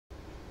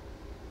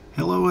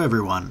Hello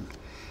everyone.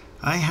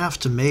 I have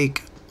to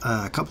make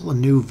a couple of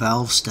new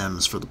valve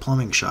stems for the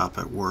plumbing shop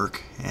at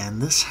work,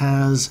 and this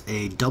has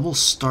a double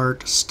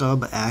start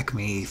stub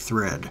Acme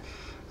thread.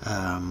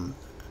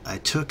 I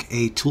took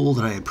a tool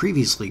that I had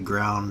previously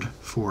ground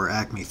for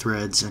Acme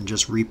threads and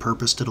just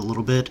repurposed it a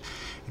little bit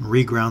and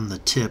reground the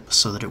tip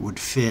so that it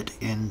would fit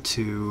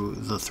into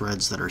the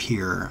threads that are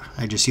here.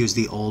 I just used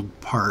the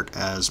old part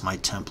as my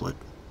template.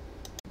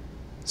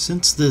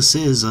 Since this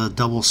is a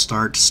double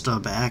start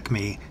stub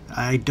Acme,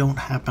 I don't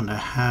happen to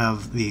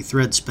have the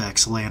thread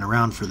specs laying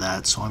around for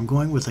that, so I'm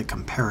going with a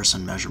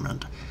comparison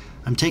measurement.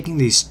 I'm taking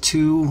these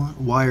two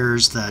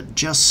wires that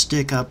just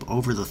stick up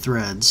over the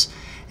threads,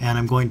 and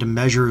I'm going to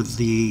measure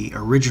the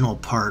original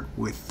part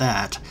with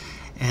that,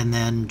 and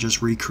then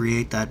just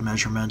recreate that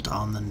measurement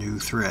on the new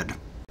thread.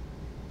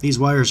 These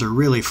wires are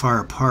really far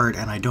apart,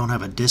 and I don't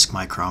have a disc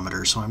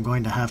micrometer, so I'm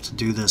going to have to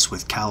do this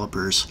with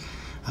calipers.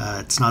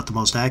 It's not the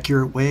most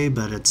accurate way,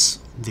 but it's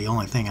the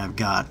only thing I've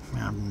got,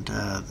 and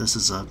this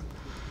is a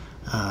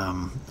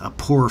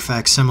poor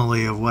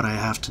facsimile of what I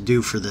have to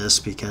do for this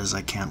because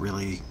I can't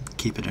really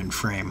keep it in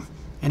frame.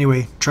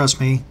 Anyway,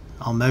 trust me,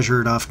 I'll measure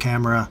it off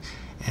camera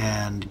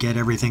and get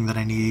everything that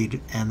I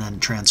need and then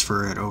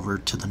transfer it over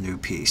to the new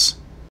piece.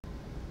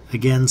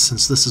 Again,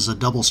 since this is a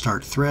double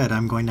start thread,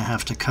 I'm going to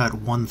have to cut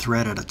one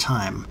thread at a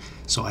time,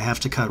 so I have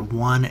to cut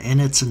one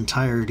in its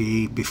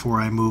entirety before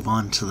I move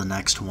on to the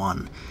next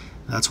one.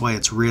 That's why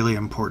it's really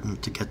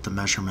important to get the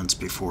measurements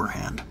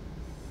beforehand.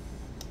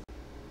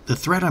 The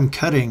thread I'm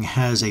cutting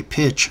has a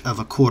pitch of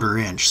 1/4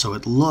 inch, so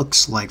it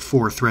looks like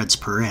 4 threads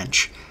per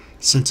inch.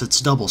 Since it's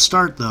double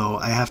start though,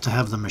 I have to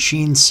have the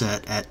machine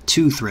set at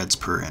 2 threads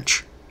per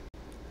inch.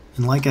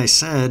 And like I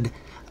said,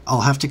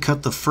 I'll have to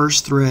cut the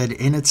first thread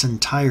in its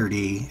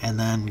entirety and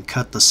then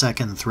cut the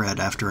second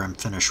thread after I'm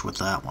finished with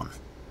that one.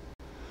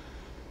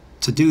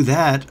 To do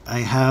that,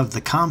 I have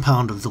the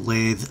compound of the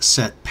lathe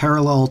set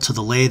parallel to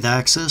the lathe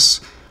axis.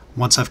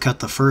 Once I've cut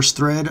the first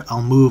thread,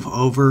 I'll move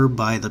over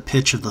by the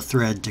pitch of the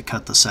thread to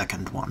cut the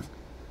second one.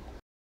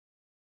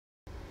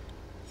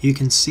 You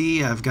can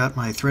see I've got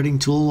my threading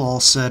tool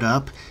all set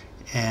up,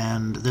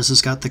 and this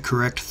has got the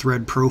correct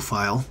thread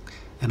profile,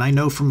 and I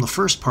know from the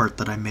first part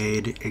that I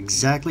made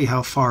exactly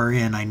how far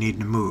in I need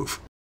to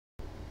move.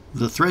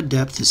 The thread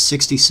depth is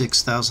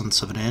 66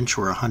 thousandths of an inch,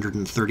 or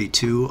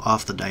 132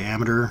 off the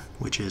diameter,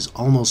 which is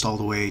almost all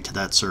the way to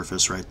that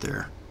surface right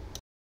there.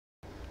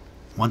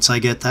 Once I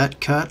get that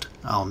cut,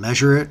 I'll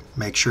measure it,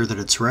 make sure that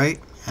it's right,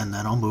 and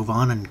then I'll move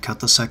on and cut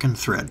the second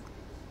thread.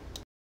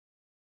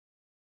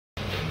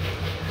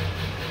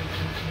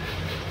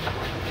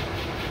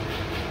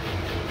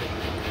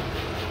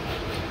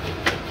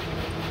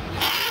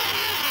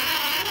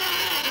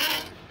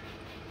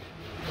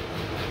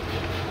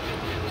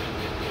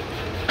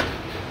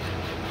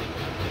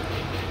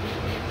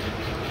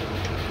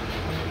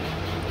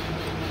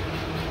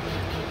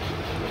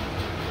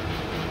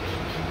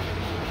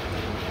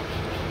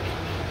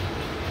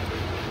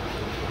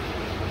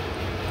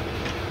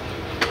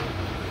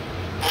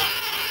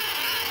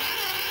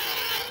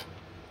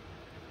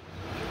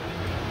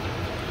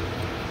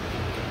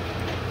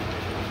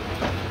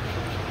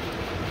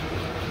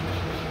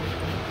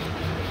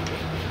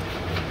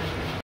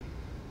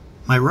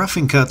 My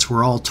roughing cuts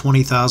were all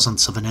 20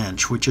 thousandths of an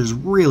inch, which is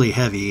really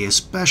heavy,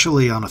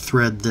 especially on a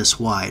thread this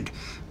wide.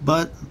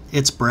 But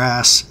it's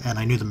brass, and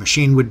I knew the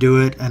machine would do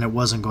it, and it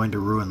wasn't going to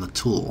ruin the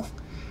tool.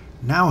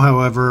 Now,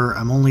 however,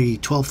 I'm only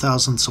 12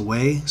 thousandths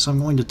away, so I'm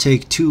going to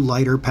take 2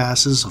 lighter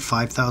passes of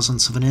 5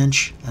 thousandths of an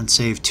inch and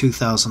save 2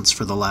 thousandths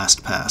for the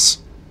last pass.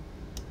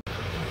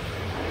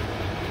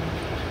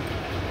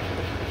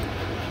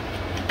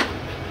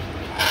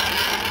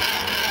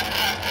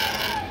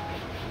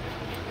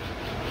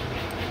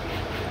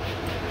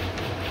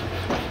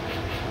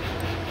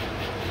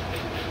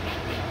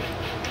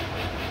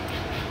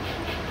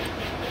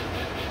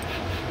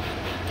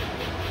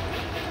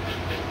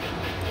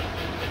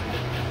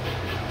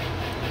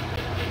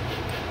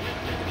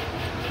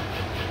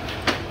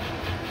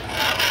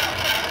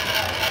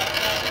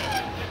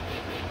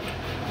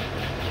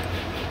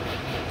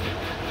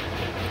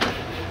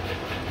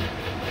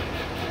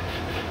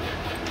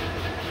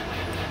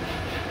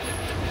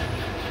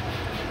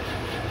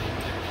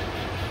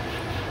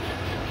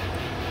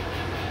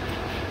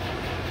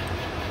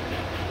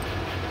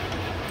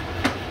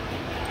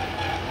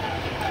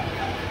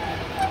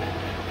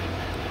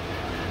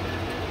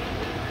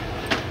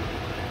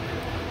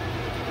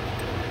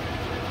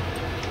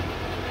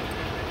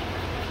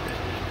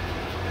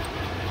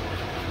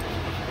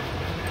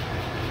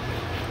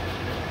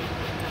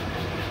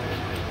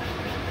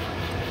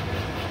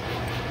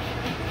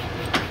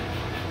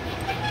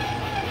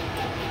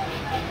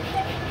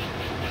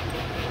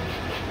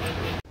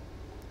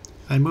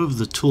 I moved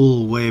the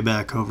tool way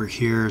back over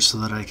here so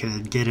that I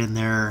could get in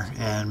there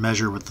and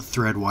measure with the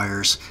thread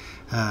wires.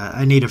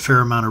 I need a fair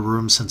amount of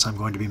room since I'm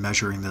going to be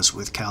measuring this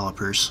with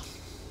calipers.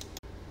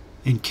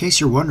 In case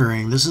you're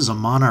wondering, this is a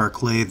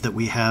Monarch lathe that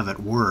we have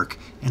at work,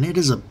 and it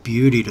is a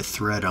beauty to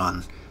thread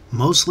on,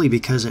 mostly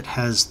because it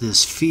has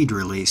this feed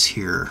release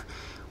here.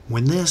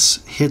 When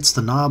this hits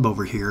the knob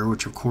over here,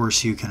 which of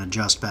course you can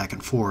adjust back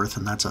and forth,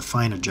 and that's a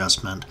fine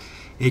adjustment,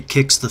 it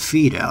kicks the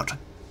feed out.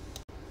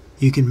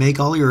 You can make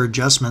all your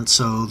adjustments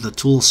so the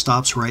tool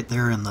stops right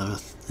there in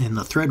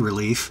the thread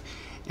relief,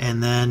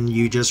 and then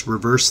you just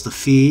reverse the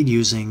feed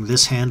using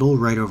this handle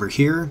right over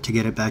here to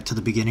get it back to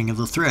the beginning of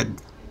the thread.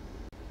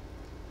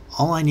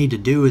 All I need to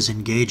do is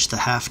engage the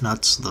half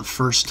nuts the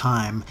first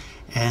time,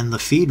 and the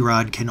feed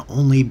rod can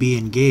only be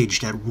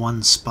engaged at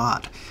one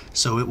spot,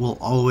 so it will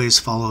always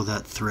follow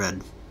that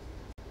thread.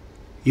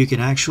 You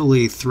can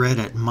actually thread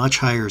at much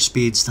higher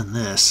speeds than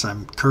this.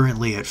 I'm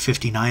currently at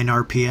 59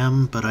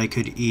 RPM, but I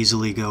could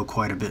easily go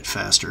quite a bit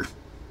faster.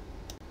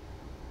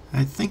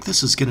 I think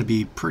this is going to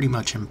be pretty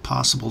much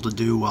impossible to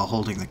do while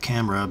holding the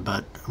camera,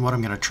 but what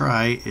I'm going to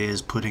try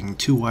is putting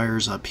 2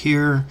 wires up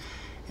here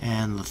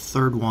and the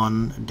third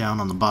one down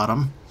on the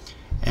bottom,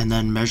 and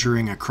then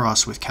measuring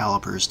across with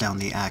calipers down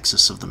the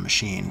axis of the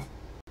machine.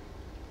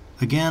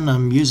 Again,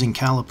 I'm using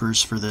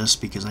calipers for this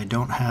because I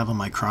don't have a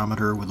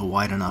micrometer with a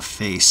wide enough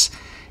face.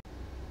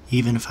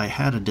 Even if I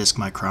had a disc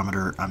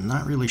micrometer, I'm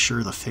not really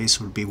sure the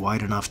face would be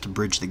wide enough to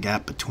bridge the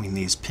gap between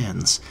these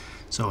pins.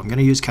 So I'm going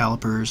to use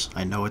calipers.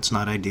 I know it's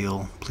not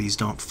ideal. Please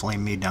don't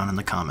flame me down in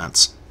the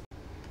comments.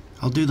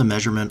 I'll do the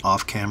measurement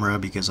off camera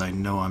because I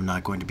know I'm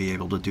not going to be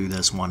able to do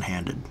this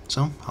one-handed.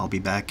 So I'll be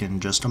back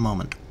in just a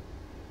moment.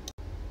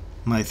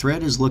 My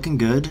thread is looking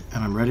good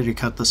and I'm ready to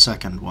cut the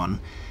second one.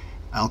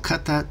 I'll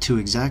cut that to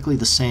exactly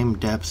the same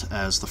depth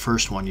as the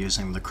first one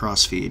using the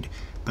crossfeed.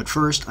 But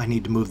first I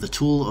need to move the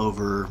tool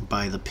over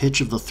by the pitch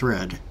of the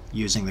thread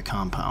using the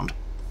compound.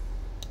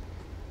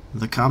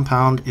 The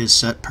compound is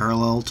set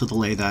parallel to the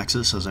lathe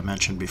axis as I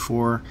mentioned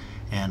before,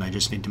 and I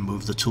just need to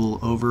move the tool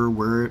over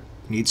where it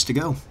needs to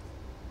go.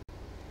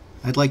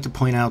 I'd like to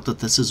point out that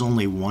this is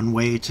only one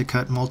way to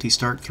cut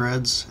multi-start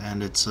threads,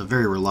 and it's a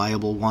very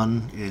reliable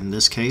one in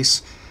this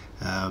case,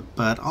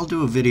 but I'll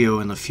do a video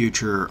in the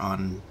future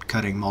on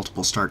cutting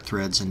multiple start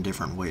threads in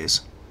different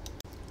ways.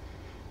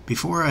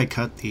 Before I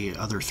cut the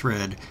other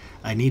thread,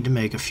 I need to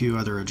make a few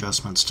other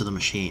adjustments to the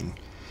machine.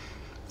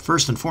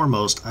 First and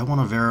foremost, I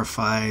want to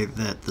verify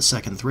that the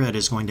second thread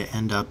is going to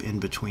end up in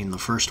between the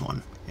first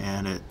one,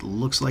 and it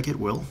looks like it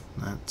will.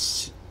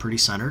 That's pretty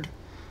centered.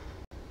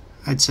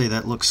 I'd say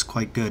that looks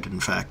quite good,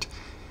 in fact.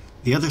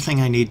 The other thing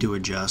I need to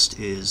adjust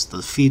is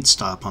the feed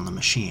stop on the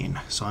machine.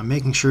 So I'm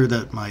making sure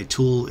that my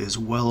tool is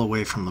well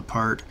away from the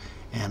part,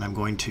 and I'm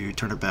going to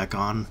turn it back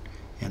on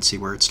and see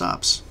where it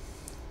stops.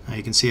 Now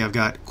you can see I've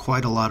got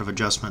quite a lot of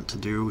adjustment to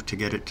do to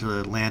get it to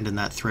land in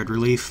that thread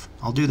relief.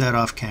 I'll do that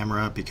off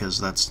camera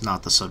because that's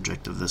not the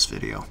subject of this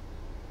video.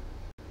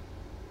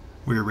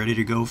 We're ready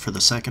to go for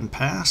the second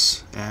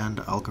pass,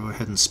 and I'll go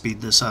ahead and speed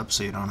this up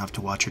so you don't have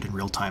to watch it in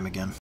real time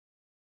again.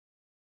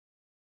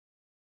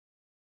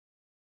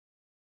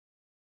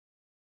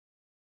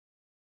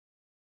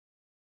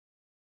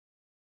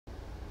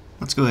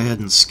 Let's go ahead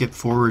and skip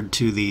forward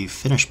to the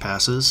finish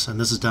passes, and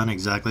this is done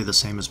exactly the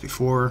same as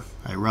before.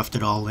 I roughed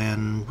it all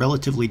in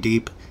relatively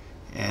deep,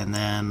 and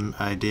then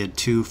I did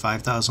 2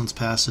 5/1000ths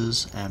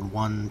passes and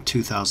 1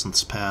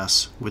 2/1000ths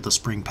pass with a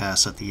spring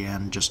pass at the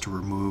end just to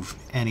remove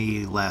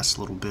any last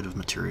little bit of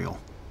material.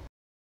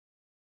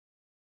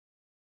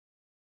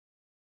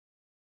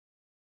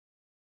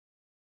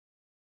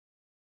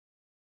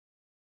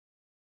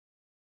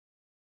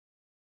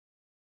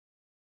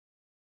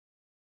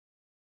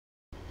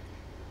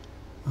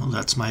 Well,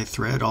 that's my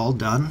thread all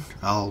done.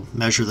 I'll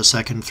measure the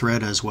second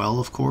thread as well,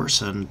 of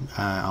course, and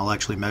I'll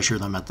actually measure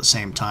them at the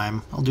same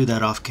time. I'll do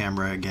that off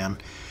camera again.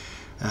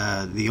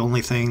 The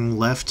only thing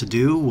left to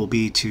do will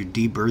be to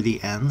deburr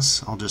the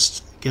ends. I'll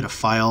just get a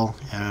file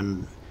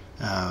and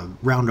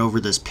round over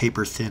this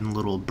paper thin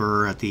little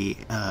burr at the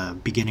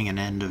beginning and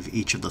end of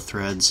each of the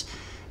threads,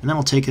 and then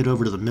I'll take it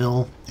over to the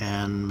mill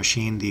and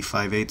machine the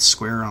 5/8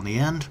 square on the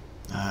end.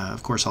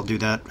 Of course I'll do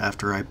that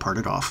after I part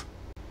it off.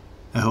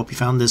 I hope you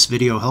found this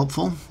video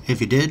helpful.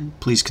 If you did,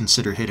 please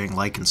consider hitting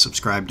like and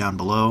subscribe down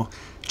below.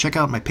 Check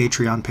out my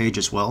Patreon page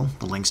as well.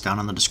 The link's down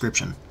in the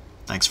description.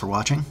 Thanks for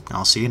watching, and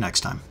I'll see you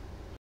next time.